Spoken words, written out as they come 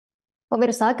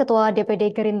Pemirsa, Ketua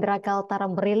DPD Gerindra Kaltara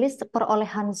merilis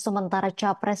perolehan sementara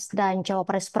Capres dan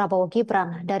Cawapres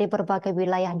Prabowo-Gibran dari berbagai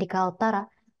wilayah di Kaltara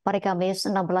pada Kamis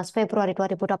 16 Februari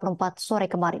 2024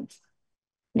 sore kemarin.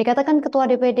 Dikatakan Ketua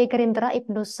DPD Gerindra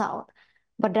Ibnu Saud,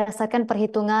 berdasarkan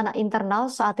perhitungan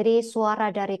internal saat ini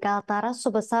suara dari Kaltara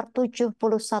sebesar 71,04%.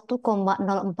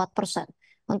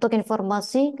 Untuk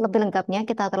informasi lebih lengkapnya,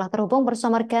 kita telah terhubung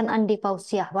bersama rekan Andi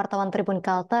Pausiah, wartawan Tribun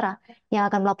Kaltara, yang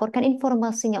akan melaporkan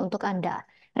informasinya untuk Anda.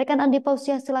 Rekan Andi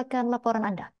Pausiah, silakan laporan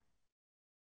Anda.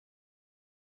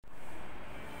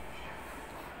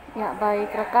 Ya,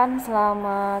 baik rekan,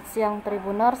 selamat siang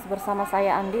Tribuners. Bersama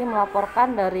saya Andi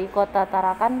melaporkan dari Kota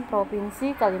Tarakan,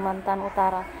 Provinsi Kalimantan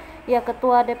Utara. Ya,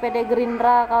 Ketua DPD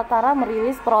Gerindra Kaltara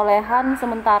merilis perolehan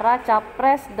sementara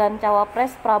Capres dan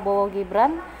Cawapres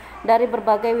Prabowo-Gibran dari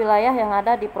berbagai wilayah yang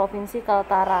ada di Provinsi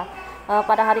Kaltara.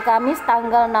 Pada hari Kamis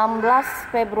tanggal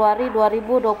 16 Februari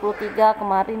 2023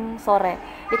 kemarin sore.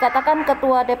 Dikatakan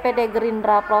Ketua DPD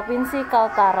Gerindra Provinsi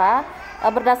Kaltara,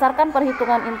 berdasarkan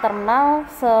perhitungan internal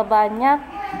sebanyak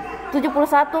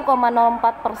 71,04%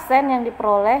 yang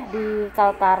diperoleh di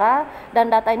Kaltara, dan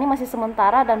data ini masih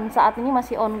sementara dan saat ini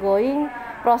masih ongoing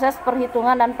proses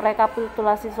perhitungan dan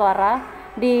rekapitulasi suara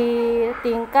di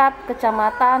tingkat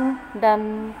kecamatan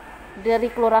dan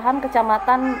dari kelurahan,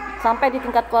 kecamatan sampai di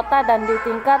tingkat kota dan di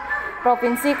tingkat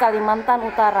Provinsi Kalimantan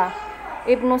Utara.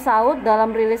 Ibnu Saud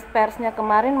dalam rilis persnya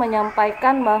kemarin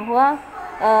menyampaikan bahwa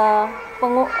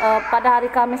pada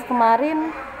hari Kamis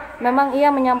kemarin memang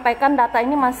ia menyampaikan data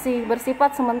ini masih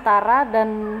bersifat sementara,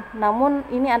 dan namun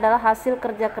ini adalah hasil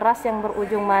kerja keras yang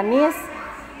berujung manis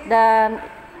dan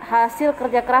hasil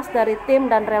kerja keras dari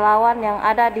tim dan relawan yang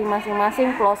ada di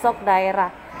masing-masing pelosok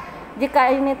daerah.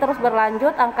 Jika ini terus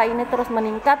berlanjut, angka ini terus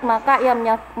meningkat, maka ia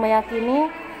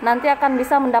meyakini nanti akan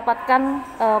bisa mendapatkan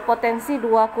potensi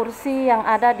 2 kursi yang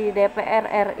ada di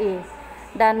DPR RI.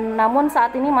 Dan namun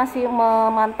saat ini masih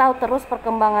memantau terus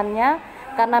perkembangannya,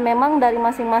 karena memang dari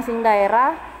masing-masing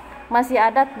daerah masih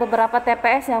ada beberapa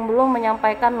TPS yang belum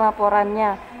menyampaikan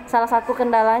laporannya. Salah satu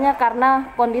kendalanya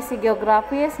karena kondisi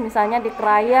geografis, misalnya di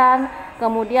Krayan,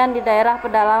 kemudian di daerah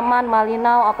pedalaman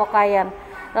Malinau, Apokayan.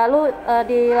 Lalu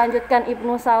dilanjutkan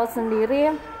Ibnu Saud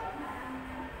sendiri,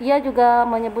 ia juga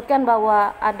menyebutkan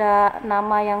bahwa ada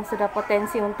nama yang sudah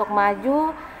potensi untuk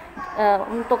maju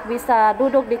untuk bisa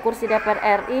duduk di kursi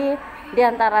DPR RI,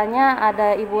 diantaranya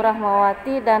ada Ibu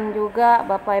Rahmawati dan juga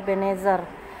Bapak Ebenezer.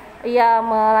 Ia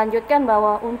melanjutkan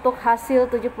bahwa untuk hasil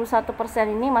 71%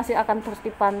 ini masih akan terus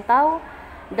dipantau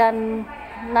dan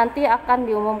nanti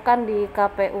akan diumumkan di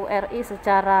KPU RI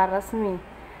secara resmi.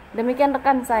 Demikian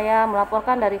rekan, saya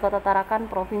melaporkan dari Kota Tarakan,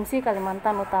 Provinsi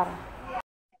Kalimantan Utara.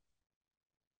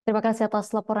 Terima kasih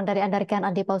atas laporan dari Anda, rekan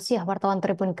Andi Pausiah, wartawan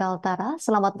Tribun Kaltara.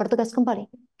 Selamat bertugas kembali.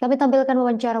 Kami tampilkan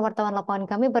wawancara wartawan lapangan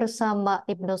kami bersama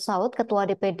Ibnu Saud, Ketua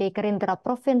DPD Gerindra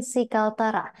Provinsi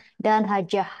Kaltara, dan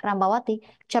Hajah Rahmawati,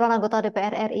 calon anggota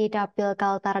DPR RI Dapil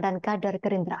Kaltara dan kader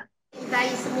Gerindra.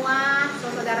 Dari semua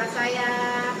saudara saya,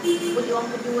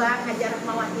 pejuang-pejuang Hajah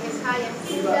Rahmawati SH yang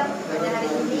sudah pada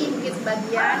hari ini, mungkin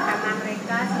sebagian karena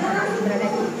mereka masih berada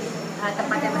di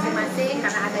tempatnya masing-masing,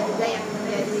 karena ada juga yang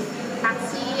menjadi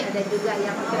taksi, ada juga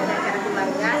yang mungkin ada acara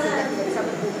keluarga sehingga tidak bisa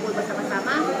berkumpul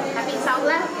bersama-sama. Tapi insya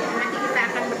Allah nanti kita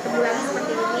akan bertemu lagi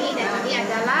seperti ini, dan ini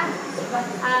adalah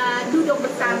duduk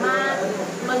bersama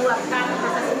meluapkan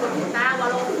rasa syukur kita,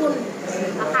 walaupun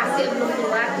hasil belum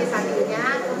keluar di sampingnya,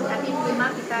 tapi minimal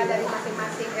kita dari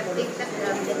masing-masing RT kita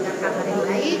sudah mendengarkan hal yang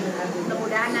baik.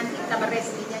 Mudah-mudahan nanti kabar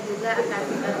resminya juga akan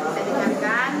kita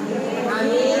dengarkan.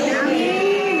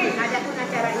 Amin. Adapun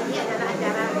acara ini adalah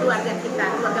acara keluarga kita,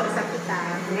 keluarga besar kita.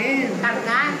 Amin.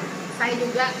 Karena saya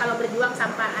juga kalau berjuang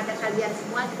sampai ada kalian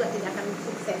semua juga tidak akan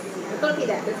sukses. Betul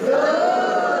tidak? Betul.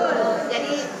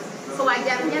 Jadi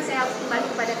sewajarnya saya harus kembali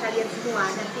kepada kalian semua,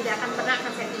 dan tidak akan pernah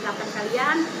akan saya tinggalkan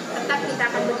kalian. Tetap kita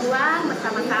akan berjuang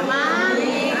bersama-sama.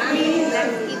 Dan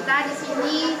kita di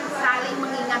sini saling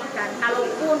mengingatkan.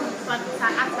 Kalaupun suatu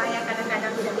saat saya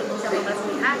kadang-kadang tidak bisa membalas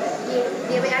WA,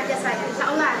 di WA aja saya. Insya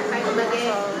Allah saya sebagai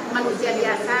manusia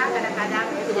biasa kadang-kadang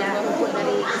tidak luput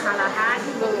dari kesalahan.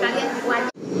 Kalian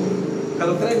wajib.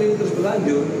 Kalau tren ini terus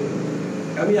berlanjut,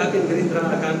 kami yakin Gerindra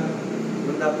akan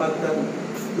mendapatkan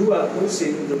 2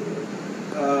 kursi untuk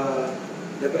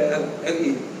DPR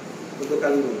RI untuk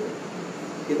kali ini.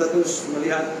 Kita terus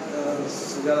melihat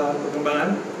segala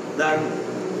perkembangan, dan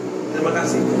terima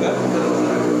kasih juga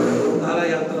kepada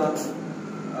yang telah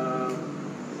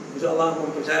insya Allah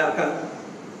mempercayakan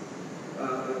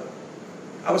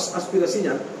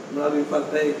aspirasinya melalui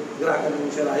Partai Gerakan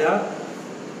Indonesia Raya.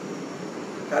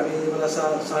 Kami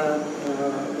merasa sangat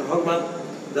terhormat,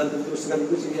 dan tentu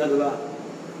sekaligus ini adalah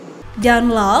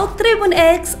Download Tribun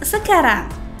X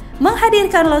sekarang.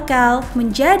 Menghadirkan lokal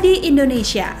menjadi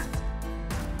Indonesia.